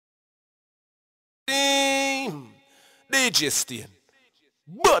DJ Stain.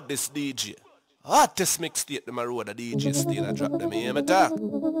 But this DJ. Hottest mixtape them a road a DJ Stain I drop them here, me talk. Yo,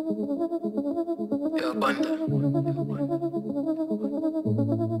 banda.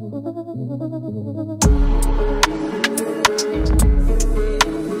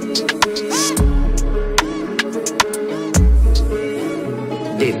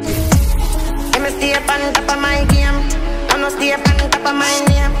 Dip. Let me stay up on top of my game. I no stay up on top of my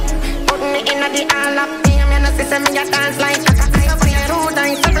name. Put me in the all of fame. You know, see me a dance like a kite. Two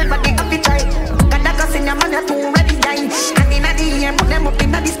times, everybody happy try. Got that cuss in your man, you're too ready, die. And in the air, put them up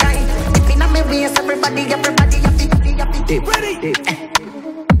in the sky. If in my waist, everybody happy. Dip. Ready.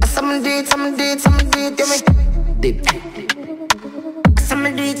 Some do it, you me. Dip. Some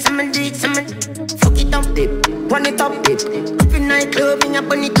do it. Fuck it up, dip. Run it up, dip. Up in nightclub, in a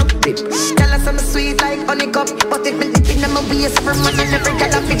bunny top, dip. Tell us I'm sweet like honeycup. But if me dip in my waist, every man and every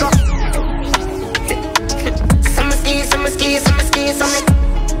girl I pick up. Some ski, dip.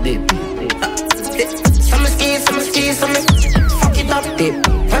 Some ski, fuck it up, dip.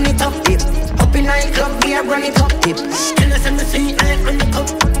 Run it up, dip. Up in nightclub, we are run it up, dip. Tell us I'm sweet like honeycup,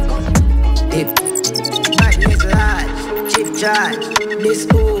 dip. Badness large, chip charge. This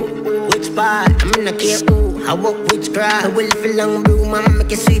ooh, which part? I'm in a care ooh. I walk which grass. I will feel long blue, mama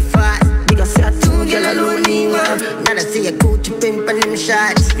make it sweet fast. Because I two girl alone in one. Now I see a Gucci pimp and them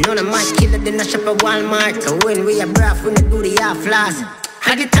shots. None of my killer then I shop at Walmart. So when we are braff, we do the half floss.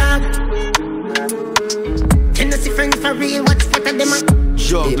 Had it up. Can I see friends for real? Watch what of them are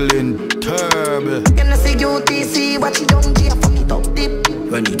juggling turbo. Can I see UTC? Watch it down, G, fuck it up, dip.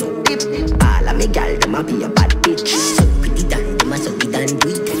 Run it up, dip. All of me gal, them a be a bad bitch. So pretty dan, them a so be dan do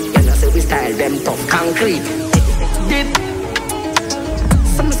it. You know say we style them tough concrete. Dip.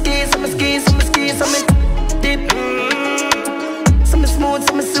 Some ski, dip. Some smooth,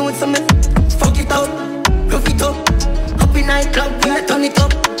 some suit, some fuck it up, rough it up. Up in nightclub, we a turn it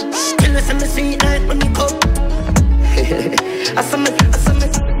up. Tell us I'm sweet like when you come. I summit,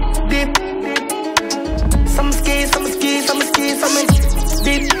 dip. Some ski, dip.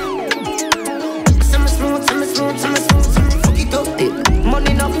 Some smooth, fuck it up, dip.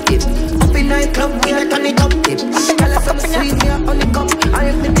 Money enough, dip. Up in nightclub, we a turn it up, dip. I think I like some sweet, we a on the cup. I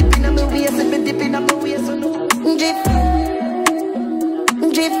have been dipping on my waist, I've been dipping on my waist, so no. Dip.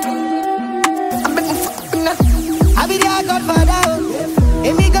 I'm making fuck up now. I be the Godfather,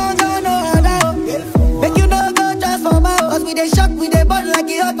 and me gon' go no other. Make you no go just for my house. We dey shock, we dey burn like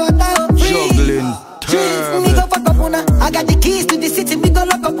it hot water. Juggling turbo. Me go fuck up on her. I got the keys to the city, we go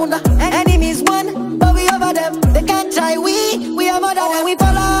lock up on her. Enemies won, but we over them. They can't try, we are more than when we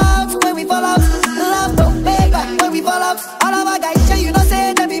fall out, love don't pay back when we fall out. All of our guys say you know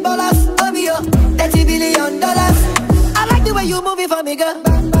say they be ballers. Over you, $30 billion. I like the way you move it for me, girl.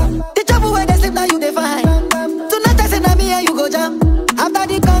 The trouble where they sleep now you dey fine. Tonight I say na me and you go jam. After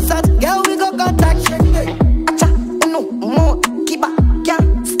the concert, girl we go contact. Acha, no more, keep up,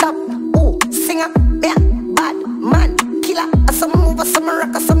 can't stop. Oh, singer, yeah, bad man, killer. Some move, some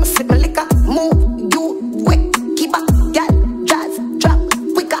rock, some sip my liquor. Move, you quick, keep up, girl, jazz, drop,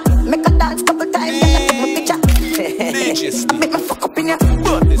 quicker. Make a dance couple times, then I take my picture. DJ Stain. Make me fuck up in ya.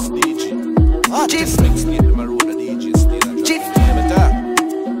 But this DJ. Hottest mixtape them a road a DJ Stain I drop them here, me talk.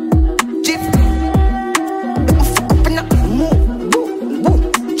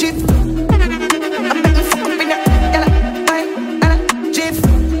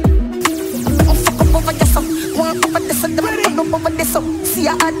 See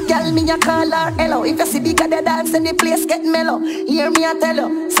a hot girl, me a call her hello. If you see bigger the dance and the place get mellow, hear me a tell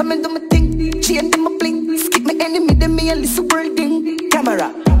you. Some me do me think, chain them a blink. Skip me enemy, them me a little birding.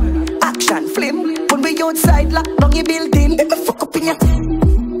 Camera, action, flame. When we outside, lock down your building. Let me fuck up in ya.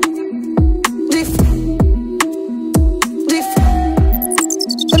 Drift.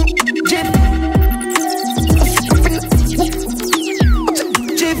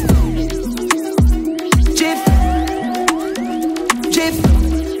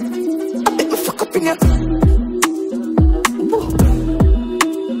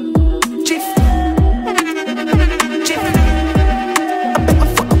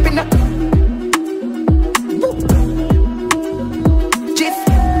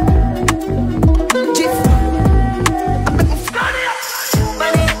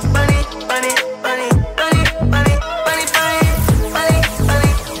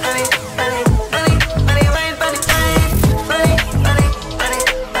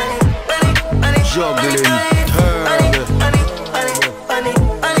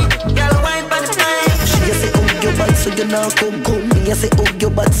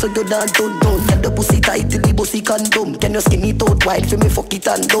 so you don't done. Get the pussy tight till the pussy condom. Can you skin it out wide for me fuck it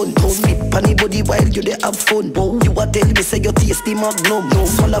and done? Don't slip on the body while you dey have fun. You a tell me say you tasty magnum. No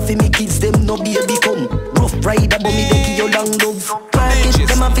swallow for me kids, them no baby come. Rough ride about me, they give you long love. Work it,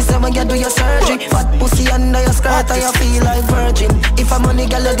 them a fi say when you do your surgery. Fat pussy under your skirt and you feel like virgin. If I'm money,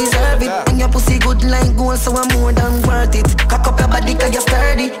 girl, you deserve it. And your pussy good like gold, so I'm more than worth it. Cock up your body 'cause you're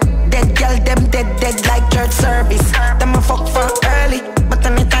sturdy. Dead girl, them dead like church service. Them a fuck for early, but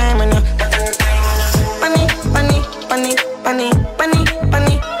any time on you. Bunny, bunny, bunny, bunny, bunny,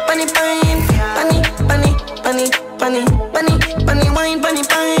 bunny, bunny, pine. Bunny, bunny, bunny, bunny, bunny, bunny, wine, bunny,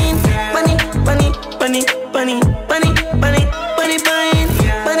 pine. Bunny, bunny, bunny, bunny, bunny, bunny, bunny, pine.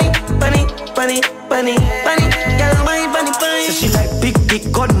 Bunny, bunny, bunny, bunny, bunny, girl, wine, bunny, pine. So she like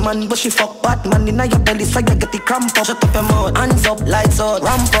big gunman, but she fuck Batman. Inna your belly, so you get the cramp up. Shut up your mouth, hands up, lights out,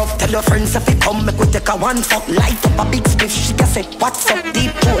 ramp up. Tell your friends if they come, make we take a one fuck. Light up a big spliff, she can say what's up.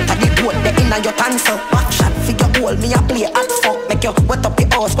 Deep throat, a deep throat, they inna your tank so. Back shot, figure hole, me a play hot fuck. Make you wet up your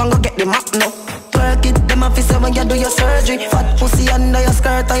house, go get the map now. Work it, them a fi say when you do your surgery. Fat pussy under your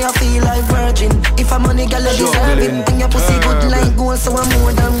skirt and you feel like virgin. If I'm money, girl, you deserve it. And your pussy good like gold, so I'm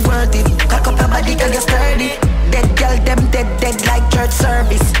more than worth it. Cock up your body 'cause you're sturdy. Dead girl, them dead like church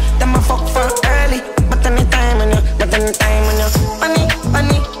service. Them a fuck for early, but any time on you, but any time on you. Bunny,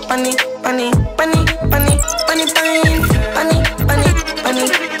 bunny, bunny, bunny, bunny, bunny, bunny, pine. Bunny, bunny, bunny,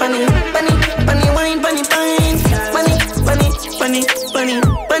 bunny, bunny, bunny, wine, bunny, pine. Bunny, bunny, bunny, bunny,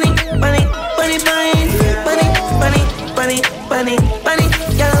 bunny, bunny, bunny, pine. Bunny, bunny, bunny, bunny, bunny,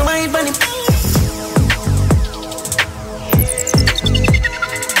 yellow wine, bunny.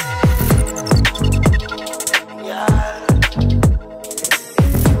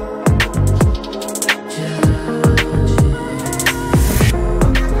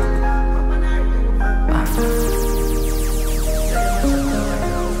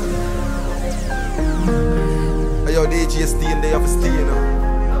 Yo, DJ stay in there for stay, you know.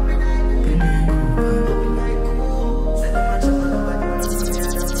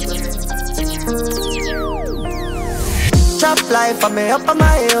 Chop life for me up on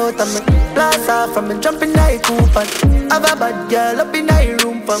my out and me blast off from me jumping like Cooper. Have a bad girl up in my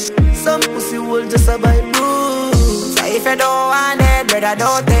room from some pussy will just survive bruise. So if you don't want it, brother,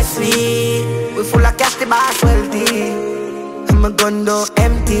 don't test me. We full of cash, the boss wealthy. I'm a gun though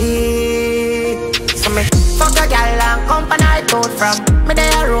empty. So me fuck a girl and company I told from. Me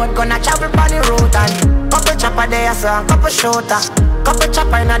there road gonna travel on the road and couple chopper there so couple shooter. Couple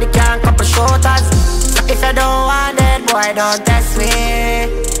chopper in the car and couple shooters. So if you don't want it, boy, don't test me.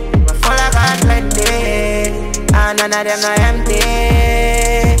 Me full of God plenty, and none of them are empty.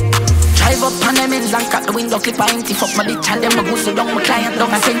 Drive up on them hills and crack the window, clip a empty. Fuck my bitch and them a goose down, my client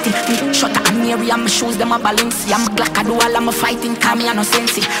down a senti. Me shut up and Mary and my shoes, them a balancy. I'm a Glock, I do all of my fighting, call me a no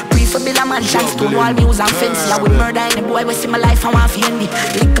sensey. Pray for Bill a man, chance to wall me use and fancy. I will murder any boy, we see my life, I want to end it.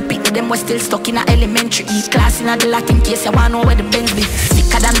 Lick a pick, them was still stuck in a elementary. E-class in a the Latin case, you wanna know where the Benz be.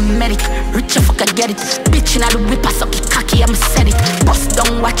 Sicker than a medic, rich if I could get it. Bitch in a the whip, I suck it cocky, I'm said it. Bust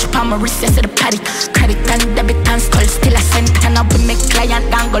down, watch up on my wrist, I see the paddock. Credit and debit and skull, still a cent. And I will make client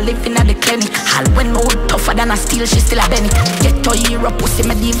down, go live in a the clinic. All when more tougher than a steel, she still a penny. Get to hero pussy,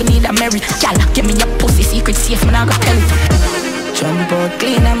 me even need a Mary. Gal, give me your pussy secret safe, me not go tell it. Jump out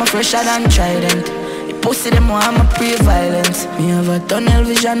clean, I'm a fresher than Trident. The pussy them want I'm a pre-violence. Me have a tunnel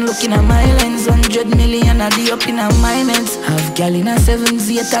vision looking at my lens. 100 million a day up in a my lens. Have gal in a 7s,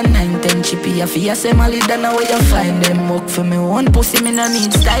 8 and 9, 10. Chippy, I feel assembly, then where you find them. Work for me one pussy, me no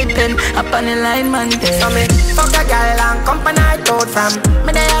need stipend. Up on the line, man, so me fuck a gal and company I told from.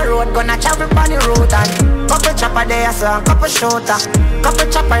 Me there road, gonna travel on the road and couple chopper there, so a couple shooter. Couple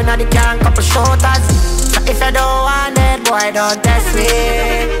chopper in the car and couple shooters. So if you don't want it, boy, don't test me.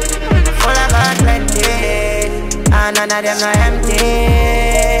 Full of God plenty, and none of them are empty.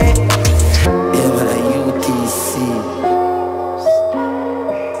 Yeah, but a UTC.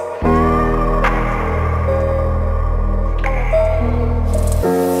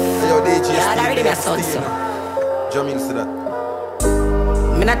 Yo, DJ Yeah, I already got stay, sound, so Jamil said that.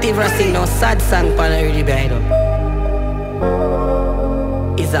 me not even sing no sad song for the really behind up.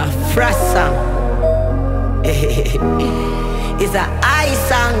 It's a fresh song. It's a high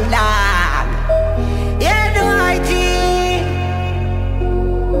song, dog. Yeah, no IG.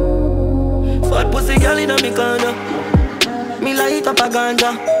 Fat pussy girl in me corner. Me light up a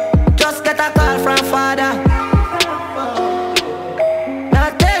ganja. Just get a call from father. Now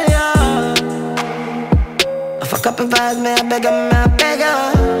tell ya, I fuck up and vibes, me I beg her, me I beg her.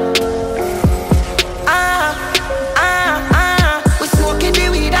 We smoking the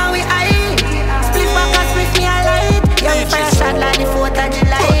weed and we high. Split back and split me a light. Young fire shot like the 4th of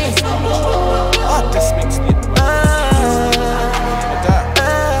July.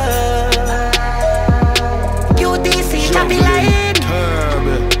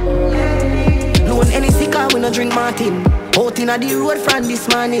 Martin. Out inna the road from this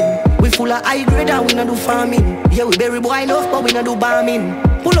morning. We full of high grade and we no do farming. Yeah, we bury boy enough, but we no do bombing.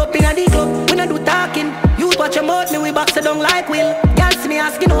 Pull up inna the club, we no do talking. Youth watch your mouth, me we box it down like Will. Girl see me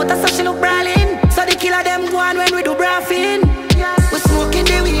asking out, so she look brawling. So the killer them go on when we do braffing. We smoking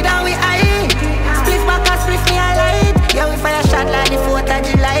the weed and we high. Split back and split me highlight. Yeah, we fire shot like the 4th of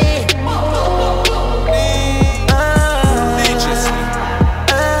July.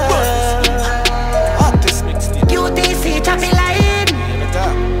 Choppy line.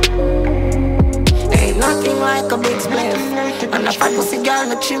 Ain't nothing like a big spliff. And a fat pussy girl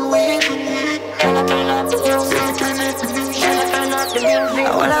to chill with. Turn up the music.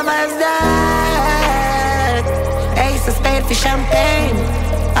 All of us that Ace of spade for champagne.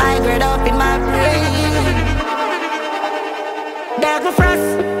 I grade up in my brain. Dark my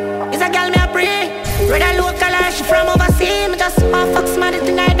frost is a girl me a pray. Red and local and she from overseas. Me just want fuck somebody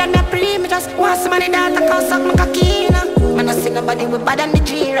tonight and I pray. Me just want somebody that I can suck my cocky. Man, I see nobody with bad on the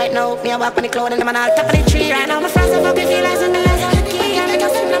G right now. Me a walk on the cloud and them on all top of the tree right now. My friends are fucking feel like on the last of the key. And I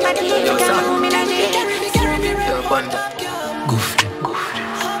can't see nobody. You can't hold me like me. Goofy.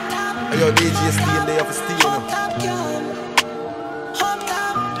 Hey, yo, DJ stay there for stay now.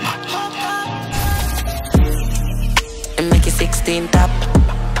 And make it 16 top.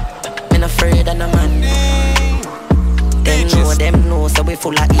 Me not afraid of no man. Them know, so we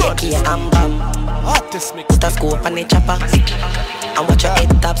full of AK and bam. Put a scope on the chopper and watch your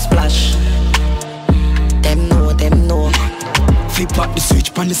head top splash. Them know. Flip back the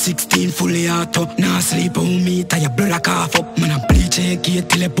switch pan the 16 fully auto. Nah sleep on me, tie your blood like half up. Man I bleach and get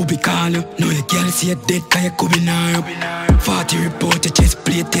till a puppy corner. No you can't see it dead cause you could be now. 40 report your chest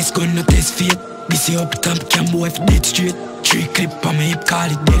plate, test gun no test fate. This is up top cam boy if dead straight. 3 clip on my hip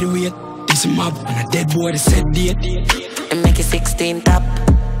call it dead weight. This mob and a dead boy that said date. And make it 16 top.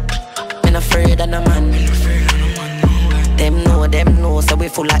 Me not afraid of no man. Them know, so we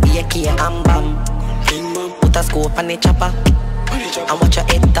full of AK and bam. Put a scope on the chopper and watch your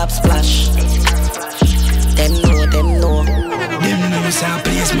head top splash. Them know. Them know say a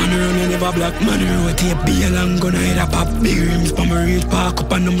place man run you never block. Man rotate be a long gun head a pop. Big rims pa my reach park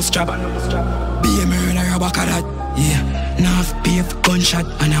up and I'm strap. Be a murderer back of that. Yeah, now pay for gunshot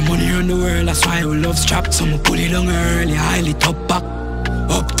and I'm money around the world, that's why I love strap. So I pull it down early, highly top back.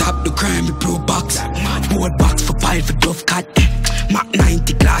 Up top the crime, the pro box. Board box for pile for Dove Cat. Mac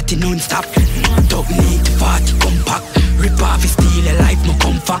 90 clarty non-stop. Dog need 40 compact. Rip off his steel, a life no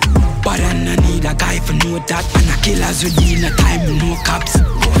comfort. But I need a guy for know that. And a killers within a time with no cops.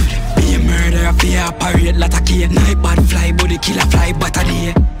 Be a murderer, fear parade, lot of key. Night bad fly, but the killer fly, but a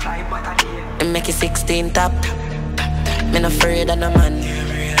day. And make it 16 top. Me not afraid of no man.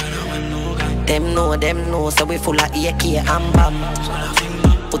 Them know, so we full of AK and bam.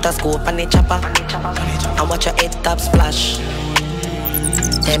 Put a scope on the chopper and watch your head top splash.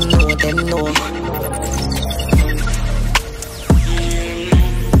 Them know.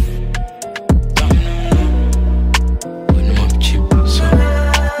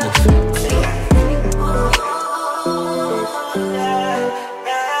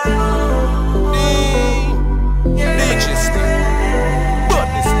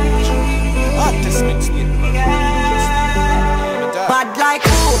 Bad like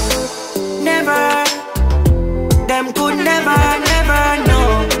who? Never. Them could never know.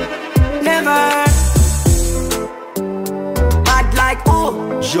 Never. Bad like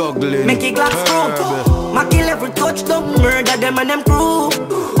who? Juggling. Make it glass through. Ma kill every touchdown, murder them and them crew.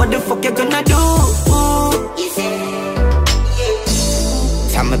 What the fuck you gonna do?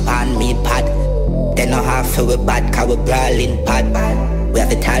 From a pan, me pad. Then no half for we bad, cause we brawling pad. We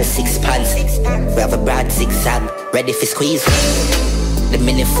have a tall 6 pants. We have a broad zigzag, ready for squeeze. The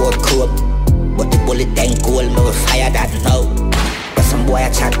mini 4 cope, but the bullet then gold, me we fire that now. But some boy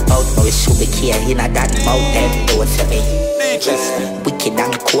I chat about, but we should be care in a that mouth, them don't say me. Wicked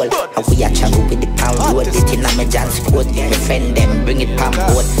and cold, and we are travel with the pound road. It in a me John's coat, my friend them bring it palm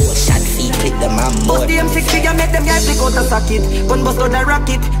board. Shot feet, click them on board. The M6 figure make them guys pick out a socket. Gun bust out the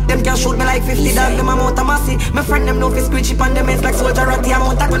rocket, them can shoot me like 50 dogs, them amount of massy. My friend them know fi squid chip on them heads like soldier ratty.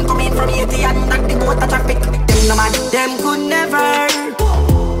 Amount of gun come in from 80 and knock the boat a traffic. Them no mad, them could never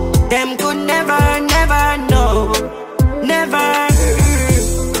know. Never.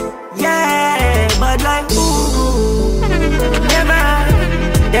 Yeah, but like ooh, never.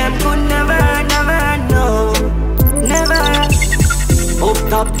 Them could never know. Never. Up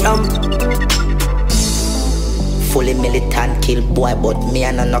top jump. Fully militant, kill boy, but me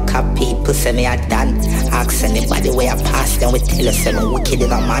and no cap people say me a done. Ask anybody where I pass, then we tell us I'm wicked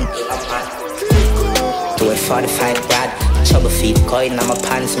in a man. Do it 45 Brad, Trouble feet, coin on my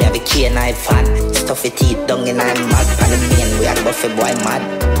pants, me have a key and I fan. Stuffy teeth, dung in I'm mad. And the main, we are buffy boy mad.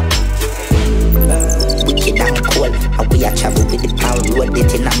 Wicked and cold, and we are travel with the pound road.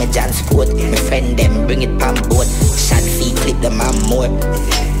 It in a me John's coat. My friend them bring it pan boat. Shot feet, clip them and more.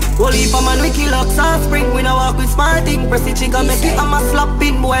 Whole heap of man we kill up soft spring. We no walk with smart thing. Press the trigger, make it I'm a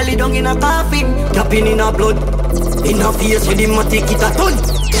slapping. Boil it down in a coffin. Tapping in a blood. In a face with him, I take it a ton.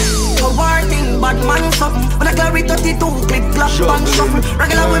 A war thing, bad man something. When I carry 32, clip, clap, and shuffle.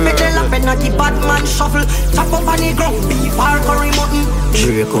 Regular we make the lap and I keep bad man shuffle. Chop up on the ground, beef or curry mutton.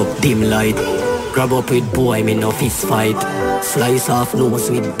 Drake up, dim light. Grab up with boy, me no fist fight. Slice off nose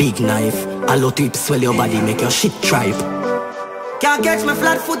with big knife. A lot of swell your body, make your shit tripe. Can't catch me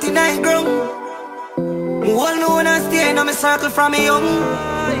flat foot in the ground. All know when I stay in my circle from me young.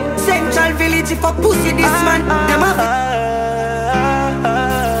 Central village if I pussy this man, them have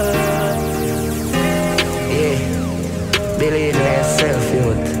yeah, believe in yourself,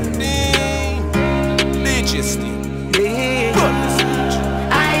 youth.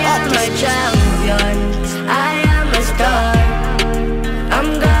 I am a champion, I am a star. I'm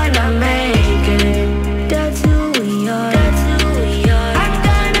gonna make it, that's who we are. I'm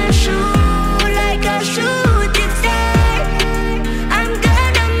gonna shoot like a shooting star. I'm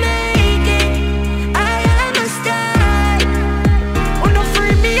gonna make it, I am a star. who no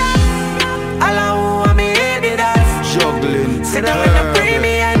free me up. Allow who want me in it as Juggling. sit down with the free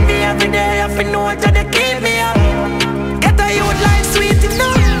me and me every day. I feel know that they keep me up. Get a youth like sweet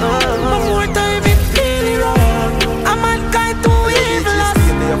enough. One more time it really wrong. A man kind too evil us.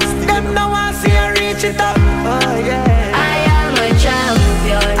 Them now I see I reach it up. Oh yeah. I am a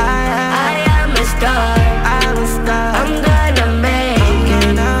champion, I am a star. I'm a star. I'm gonna make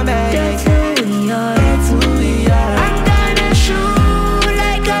it, that's who we are. I'm gonna shoot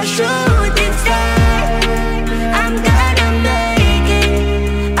like a shooting star. I'm gonna make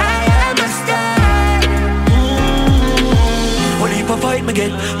it, I am a star. What if I fight me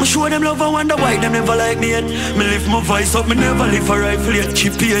get? Me show them love, I wonder why them never like me yet. Me lift my voice up, me never lift a rifle yet.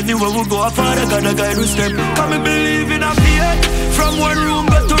 Chippy anywhere we go, I father God a guide with step. Can me believe in a fear? From one room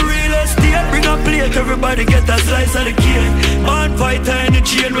go to real estate. Bring a plate, everybody get a slice of the cake. Man fighter in the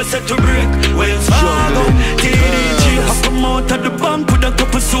chain, we set to break. Wells Fargo, Teejay. I come out of the bank with a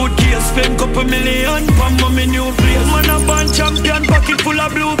couple suitcase. Spend couple million, pam on me new place. Man a band champion, pocket full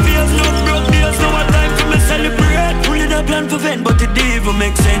of blue pills. No broke deals, no time for me celebrate. Only the plan for vent, but it didn't even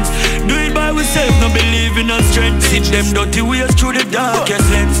make sense. Do it by ourselves, no believe in our strength. Sit them dirty ways through the darkest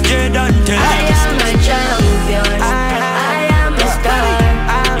lens. Jade and tell. I am a champion, I am a star.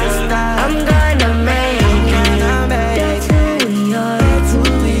 I'm gonna make it, that's who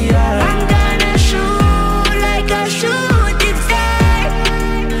we are. I'm gonna shoot like a shooting star.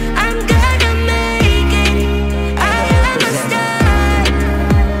 I'm gonna make it, I am a star.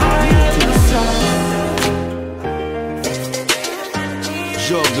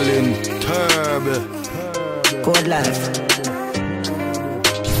 Juggling. Turbo. Code life.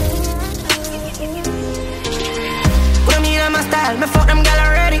 Put me in my style, me fuck them gal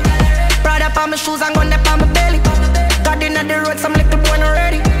already. Proud up on my shoes and gun up on my belly. Got in the road, some little boy not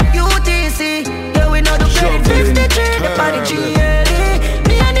ready. UTC, yeah we know the credit. 53, the party GLE.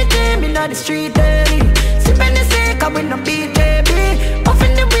 Me and the team in the street daily. Sipping the sick, I win no BJB.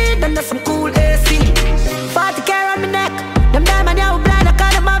 Puffing the weed and that's some cool AC. 40 care on my neck. Them diamond, yeah, we blind, I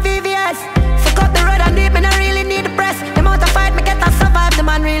call them my VVS. Fuck up the road and deep, and I really need the press. The amount of fight me get to survive, the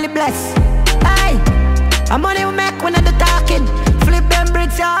man really blessed. Aye, I'm money we make when I do talking. Flip them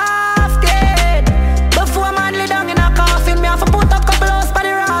bricks, you half dead. Before man lay down in a coffin, me have to put a couple hours for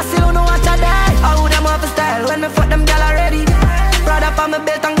the Ross, you don't know what I die. I would them have a style when me fuck them gal already. Proud up on my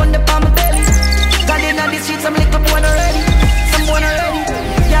belt and gun up on my belly. Got in on the streets, some little boy already. Some boy already,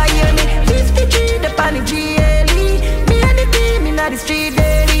 yeah, hear me. 53, the panic GLE. Me and the team in the street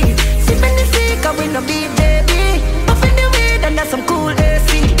daily. Sipping the sick, I win no BJB. Puffing the weed and that's some cool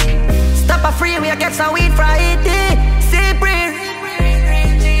AC. Stop a free, we get some weed Friday. See prayer.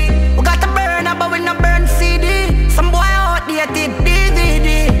 We got to burn, but we no burn CD. Some boy outdated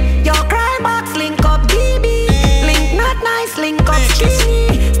DVD. Yo, crime box, link up DB. Link not nice, link up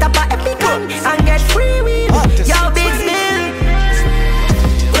skinny. Stop a epic gun and get free weed. Yo, big bill.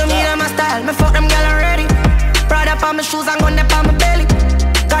 Put me in my style, me fuck them gal already. Proud up on my shoes and gun up on my belly.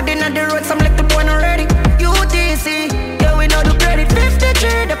 Got in the road, some little boy not ready. UTC, yeah we know the credit.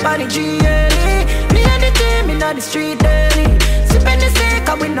 53, the party GLE. Me and the team in the street daily. Sipping the sick,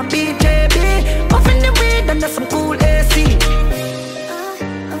 I win no BJB. Puffing the weed and that's some cool AC.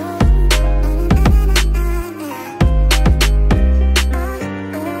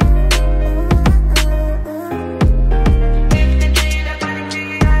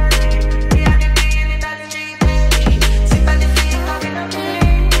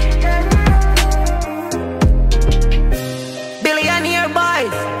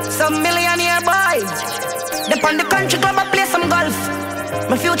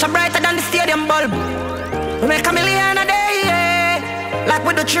 future brighter than the stadium bulb. We make a million a day, yeah. Like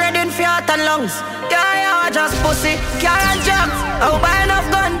we do trading for heart and lungs. Yeah, just pussy, car and drugs. I'll buy enough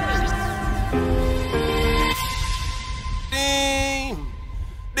gun. Damn.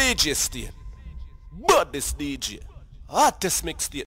 DJ State. But this DJ. Hottest mixtape